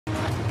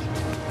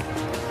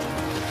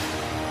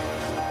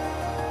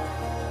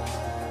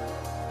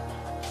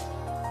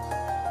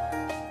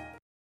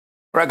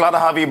We're glad to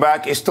have you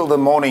back. It's still the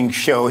morning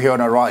show here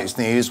on Arise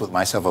News with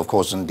myself, of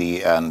course,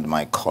 Ndi, and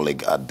my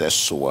colleague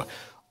Adesuwa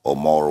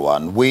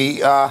Omorwan.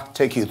 We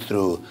take you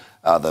through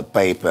the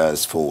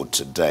papers for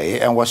today,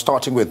 and we're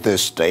starting with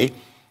this day.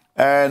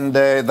 And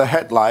the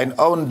headline,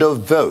 Ondo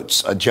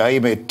votes,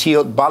 Ajayi may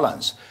tilt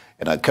balance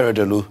in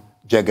Akeredolu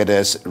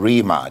Jegede's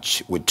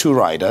rematch. With two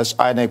riders,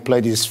 INEC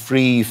pledges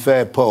free,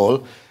 fair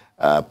poll.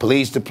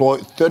 Police deploy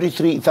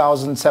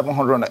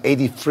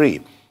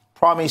 33,783.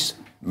 Promise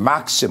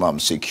maximum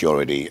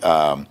security.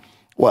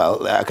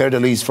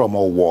 Akeredolu is from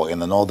Owo in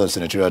the northern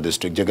senatorial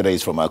district. Jegede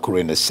is from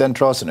Akure in the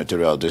central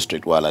senatorial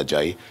district, while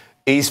Ajayi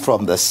is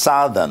from the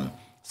southern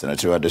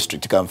senatorial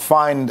district. You can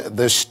find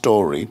this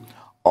story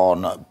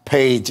on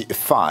page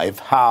 5,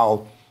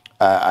 how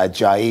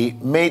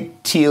Ajayi may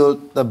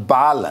tilt the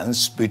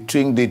balance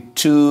between the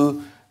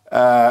two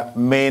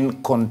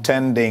main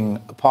contending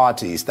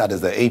parties, that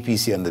is the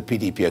APC and the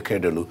PDP,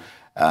 Akeredolu,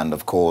 and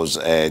of course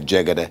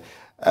Jegede.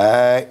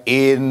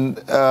 In,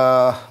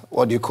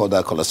 what do you call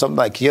that color? Something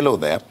like yellow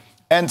there.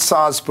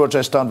 NSAS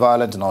protest on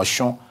violent in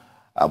Oshun,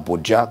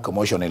 Abuja,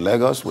 commotion in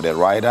Lagos with a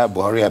rider.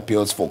 Buhari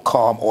appeals for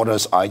calm,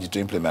 orders IG to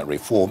implement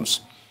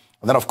reforms.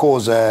 And then, of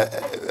course,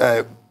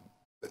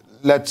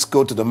 let's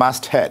go to the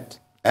masthead.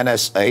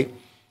 NSA,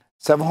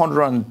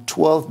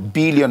 712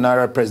 billion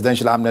naira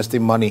presidential amnesty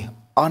money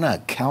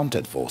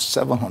unaccounted for.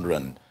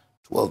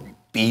 712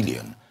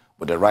 billion.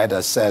 But the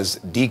rider says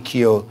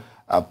DQ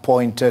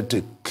appointed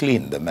to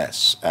clean the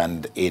mess.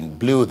 And in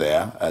blue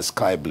there,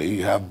 sky blue,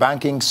 you have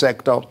banking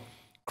sector.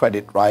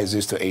 Credit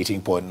rises to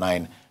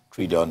 18.9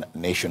 trillion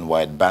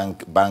nationwide.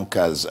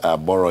 Bankers are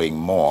borrowing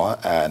more,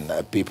 and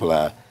people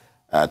are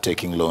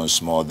taking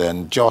loans more.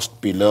 Then just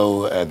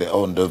below the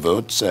Ondo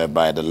votes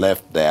by the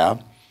left there,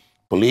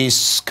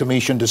 Police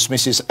Commission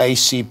dismisses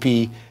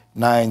ACP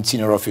 9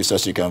 senior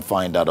officers. You can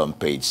find that on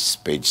page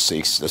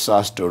 6. The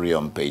SARS story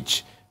on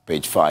page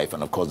 5.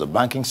 And of course, the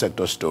banking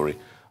sector story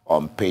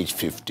on page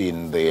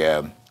 15,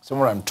 the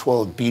somewhere around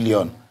 12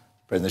 billion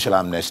presidential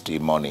amnesty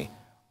money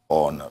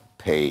on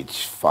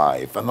page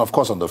 5. And of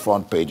course, on the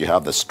front page, you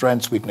have the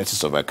strengths,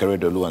 weaknesses of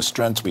Akeredolu and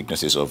strengths,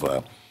 weaknesses of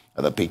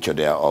the picture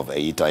there of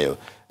Eyitayo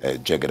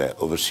Jegede.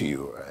 Over to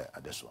you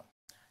at this one.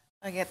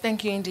 Okay,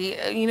 thank you, Indy.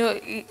 You know,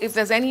 if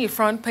there's any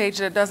front page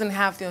that doesn't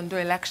have the Ondo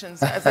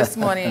elections this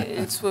morning,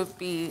 it would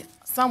be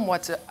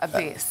somewhat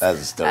this. That's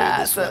the story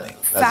this morning.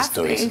 That's the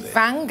story today.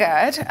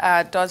 Vanguard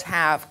does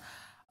have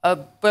a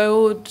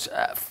bold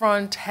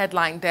front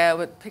headline there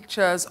with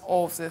pictures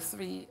of the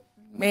three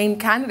main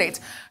candidates.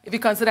 If you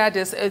consider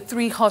this a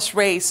three-horse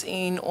race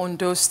in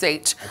Ondo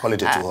State. I call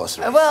it a two-horse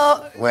race.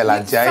 Well,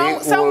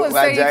 Ajayi, some would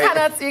say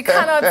you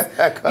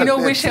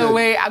cannot wish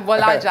away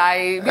Agbola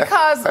Ajayi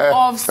because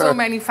of so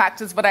many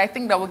factors, but I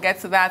think that we'll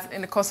get to that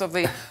in the course of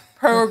the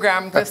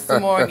program this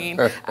morning.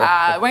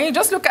 When you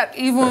just look at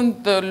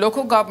even the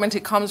local government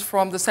he comes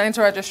from, the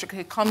senatorial district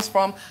he comes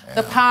from,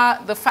 the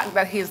fact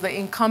that he's the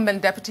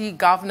incumbent deputy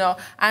governor,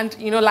 and,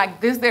 you know,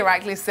 like this they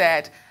rightly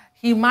said,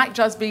 he might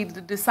just be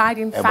the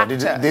deciding factor.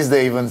 But this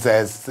they even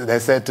says, they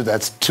said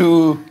that's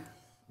two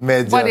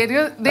major. But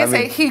they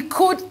say he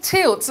could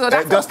tilt, so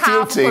that's a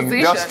powerful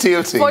position. Just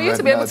tilting. For you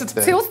to be able to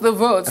tilt the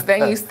votes,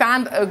 then you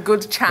stand a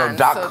good chance. The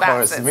dark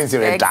horse, it means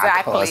you're a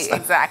dark horse.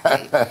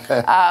 Exactly.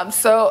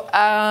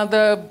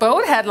 The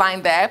bold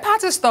headline there,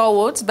 party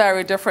stalwarts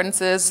bury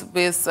differences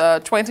with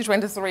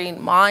 2023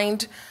 in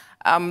mind.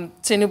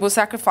 Tinubu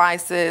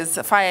sacrifices,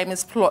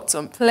 Fayemi's plots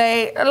on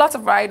play. A lot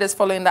of writers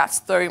following that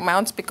story. Might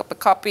want to pick up a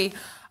copy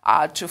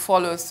to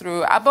follow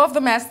through. Above the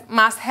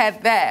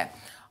masthead there,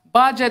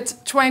 budget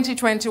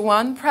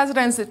 2021,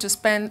 presidency to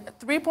spend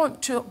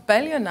 3.2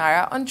 billion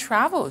naira on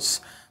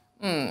travels.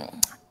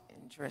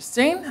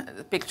 Interesting.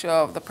 The picture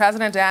of the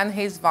president and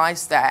his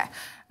vice there.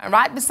 And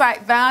right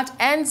beside that,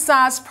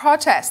 NSAS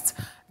protests.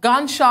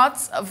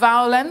 Gunshots,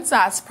 violence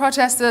as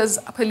protesters,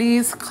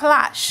 police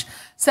clash.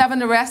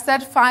 7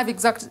 arrested, 5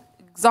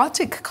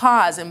 exotic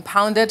cars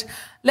impounded.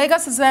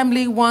 Lagos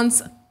Assembly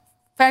wants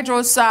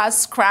federal SARS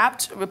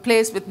scrapped,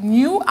 replaced with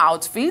new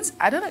outfits.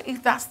 I don't know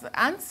if that's the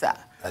answer.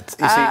 It's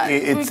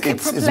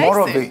more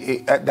of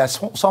that's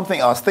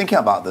something I was thinking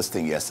about this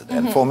thing yesterday.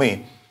 And for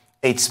me,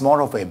 it's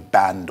more of a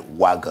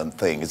bandwagon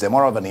thing. It's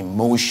more of an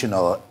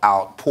emotional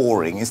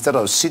outpouring instead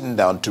of sitting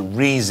down to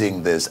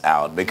reason this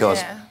out,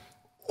 because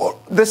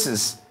this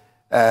is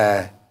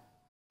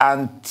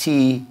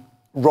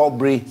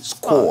anti-robbery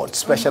squad,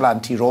 special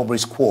anti-robbery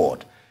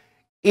squad.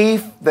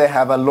 If they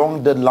have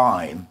along the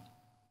line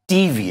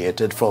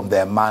deviated from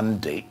their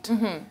mandate,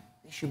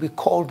 they should be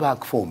called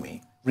back for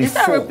me. Is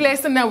that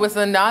replacing them with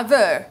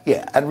another?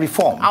 Yeah, and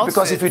reform. Outfit.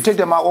 Because if you take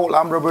them out, all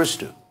armed robbers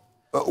too.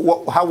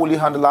 How will you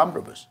handle armed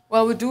robbers?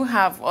 Well, we do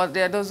have, or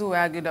there are those who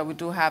argue that we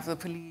do have the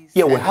police.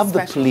 Yeah, we have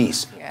the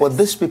police. Yes. But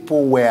these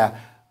people were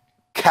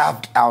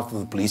carved out of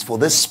the police for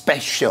this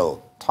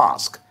special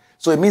task.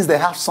 So it means they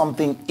have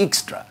something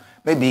extra.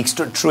 Maybe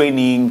extra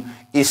training,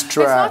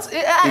 extra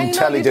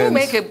intelligence. You do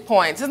make a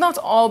point. It's not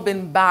all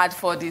been bad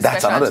for the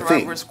special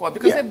anti-robbery squad,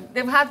 because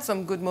they've had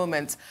some good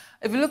moments.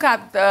 If you look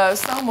at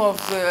some of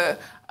the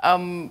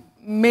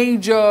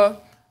major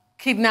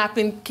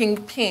kidnapping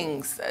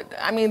kingpins.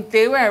 I mean,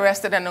 they were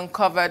arrested and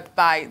uncovered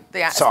by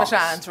the Special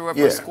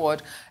Anti-Robbery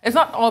Squad. It's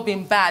not all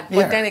been bad,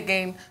 but then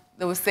again,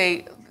 they will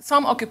say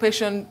some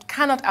occupation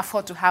cannot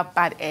afford to have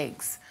bad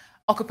eggs.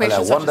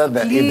 Occupations well, I wonder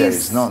that if there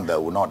is none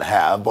that will not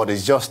have, but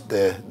it's just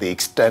the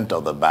extent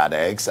of the bad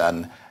eggs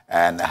and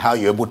how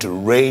you're able to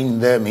rein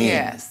them in.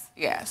 Yes,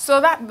 yes.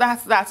 So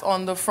that's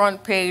on the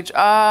front page.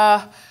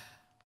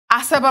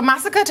 Asaba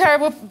massacre,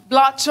 terrible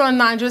blotch on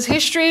Nigeria's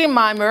history.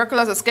 My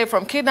miraculous escape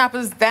from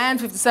kidnappers. Then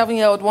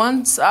 57-year-old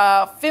once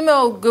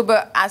female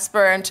Guber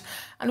aspirant.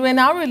 And we're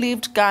now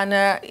relieved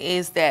Ghana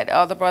is dead.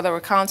 Other brother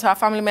recounts how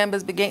family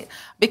members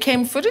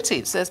became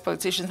fugitives. Says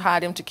politicians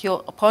hired him to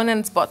kill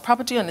opponents, bought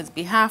property on his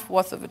behalf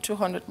worth over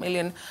 200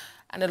 million,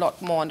 and a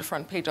lot more on the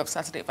front page of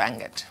Saturday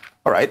Vanguard.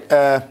 All right,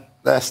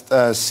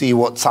 let's see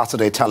what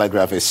Saturday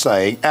Telegraph is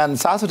saying. And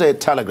Saturday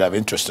Telegraph,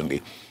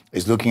 interestingly,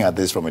 is looking at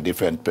this from a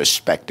different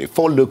perspective.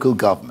 4 local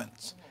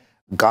governments,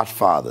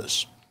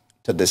 godfathers,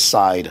 to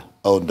decide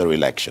on their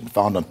election,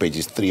 found on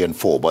pages 3 and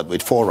 4, but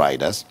with 4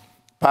 riders.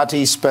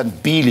 Parties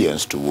spend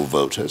billions to woo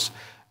voters.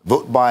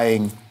 Vote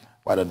buying,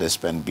 why don't they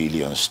spend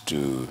billions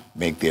to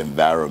make the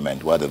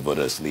environment where the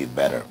voters live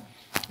better?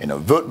 You know,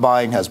 vote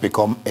buying has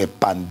become a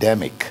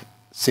pandemic.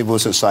 Civil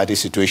society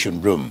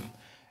situation room.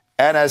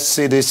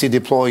 NSCDC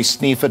deploys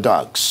sniffer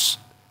dogs.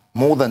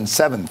 More than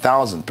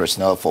 7,000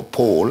 personnel for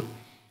poll.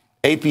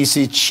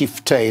 APC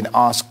chieftain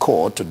asked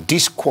court to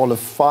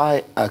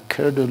disqualify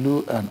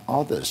Akeredolu and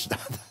others.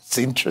 That's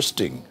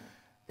interesting.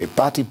 A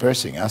party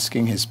person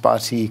asking his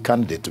party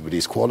candidate to be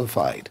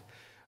disqualified.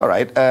 All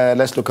right,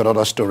 let's look at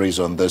other stories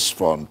on this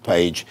front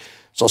page.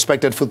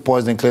 Suspected food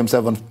poisoning claims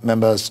 7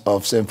 members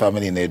of same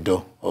family in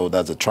Ondo. Oh,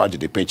 that's a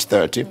tragedy, page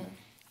 30.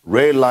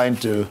 Rail line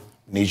to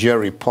Niger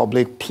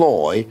Republic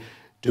ploy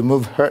to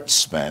move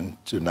herdsmen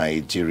to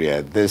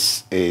Nigeria.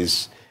 This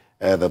is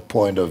the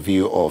point of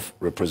view of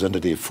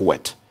Representative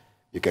Fouet.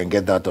 You can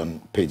get that on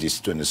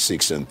pages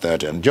 26 and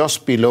 30. And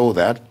just below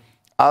that,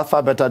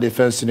 Alpha Beta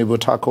Defense Tinubu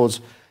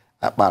tackles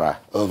Akbara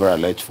over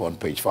alleged on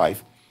page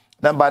 5.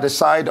 Then by the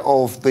side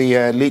of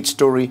the lead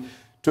story,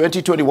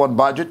 2021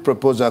 budget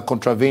proposal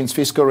contravenes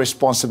Fiscal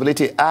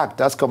Responsibility Act.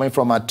 That's coming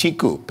from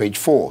Atiku, page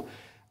 4.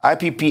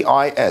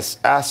 IPPIS,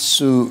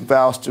 ASU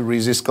vows to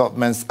resist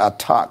government's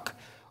attack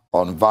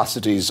on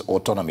varsities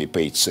autonomy,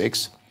 page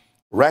 6.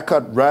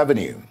 Record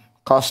revenue.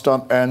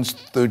 Custom earns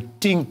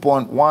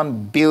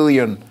 13.1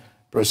 billion,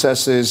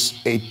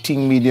 processes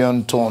 18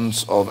 million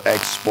tons of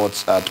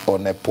exports at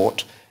Onne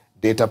Port.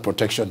 Data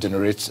protection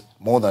generates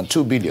more than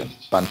 2 billion.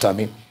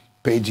 Pantami,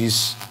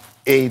 pages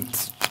 8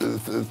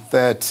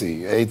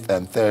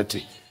 and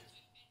 30.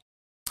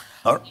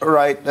 All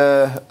right,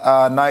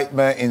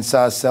 nightmare in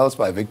SARS cells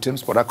by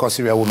victims. Porako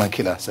Syria woman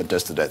killer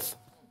sentenced to death.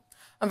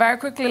 And very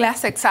quickly,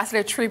 let's take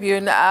Saturday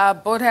Tribune.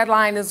 Both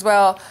headline as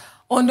well.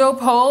 Ondo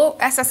poll,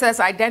 SSS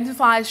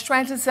identifies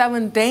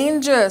 27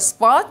 danger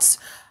spots.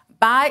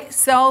 Buy,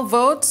 sell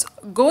votes,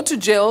 go to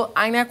jail,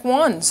 INEC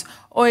warns.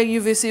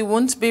 OAUVC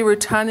won't be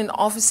returning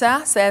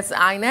officer, says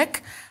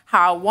INEC.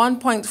 How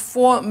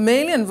 1.4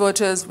 million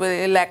voters will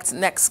elect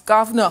next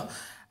governor.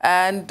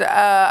 And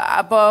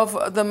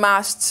above the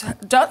mast,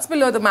 dots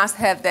below the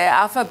masthead there,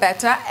 Alpha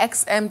Beta,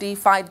 XMD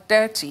fight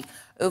dirty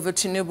over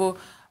Tinubu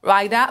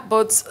rider.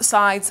 Both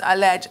sides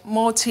allege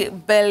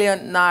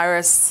multi-billion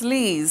naira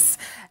sleaze.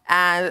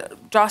 And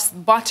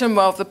just bottom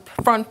of the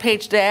front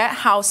page there,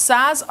 how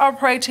SARS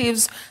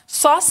operatives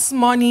source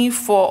money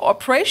for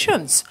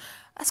operations.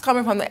 That's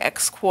coming from the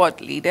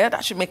ex-squad leader.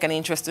 That should make an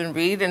interesting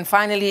read. And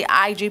finally,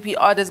 IGP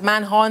orders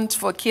manhunt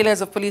for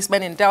killers of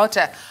policemen in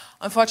Delta.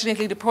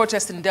 Unfortunately, the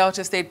protest in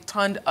Delta State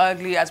turned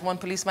ugly as one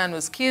policeman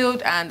was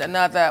killed and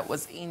another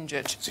was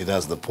injured. See,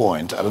 that's the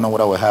point. I don't know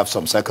whether we'll have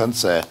some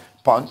seconds.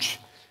 Punch.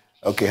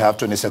 Okay, have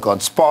 20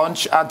 seconds.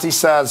 Punch,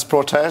 anti-SARS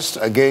protest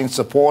against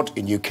support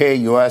in UK,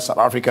 US, South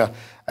Africa,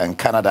 and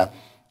Canada.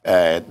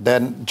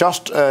 Then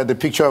just the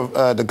picture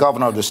of the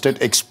governor of the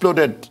state,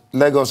 exploded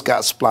Lagos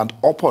gas plant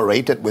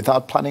operated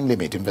without planning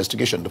limit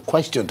investigation. The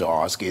question to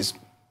ask is,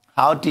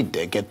 how did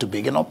they get to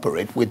begin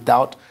operate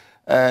without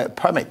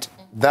permit?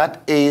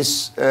 That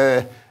is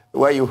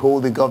where you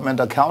hold the government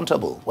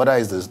accountable. Whether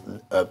it's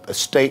a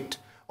state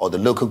or the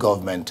local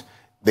government,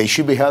 they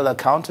should be held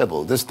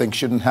accountable. This thing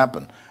shouldn't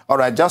happen. All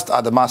right, just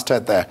at the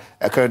masthead there,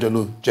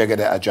 Akeredolu,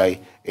 Jegede, Ajayi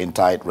in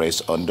tight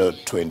race under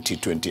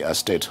 2020 as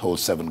state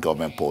holds 7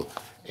 government polls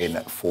in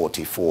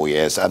 44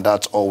 years. And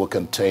that's all we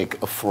can take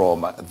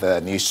from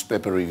the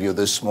newspaper review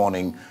this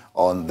morning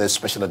on this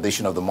special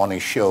edition of the morning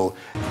show.